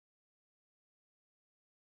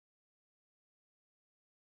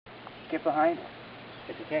get behind it.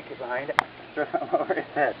 If you can't get behind it, throw it over his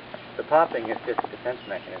head. The popping is just a defense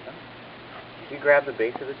mechanism. If you grab the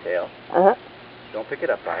base of the tail, don't pick it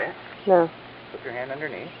up by it. No. Put your hand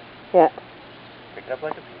underneath. Yeah. Pick it up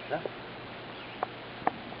like a pizza.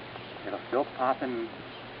 It'll still pop and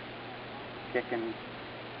kick and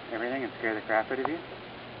everything and scare the crap out of you.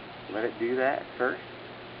 Let it do that first,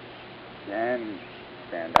 then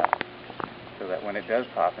stand up, so that when it does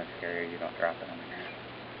pop and scare you, you don't drop it on the ground.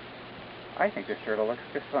 I think this turtle looks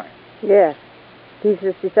just fine. Yeah. He's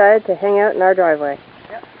just decided to hang out in our driveway.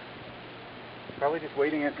 Yeah. Probably just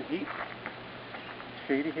waiting at the heat.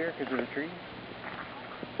 Shady here because of the trees.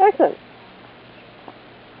 Excellent.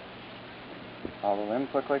 All the limbs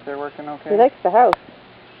look like they're working okay. He likes the house.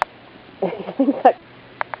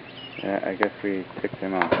 Yeah, I guess we ticked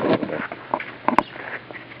him off a little bit.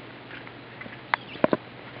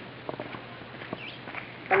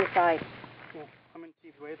 On the side. Yeah, I'm in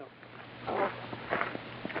Steve's way though. Oh.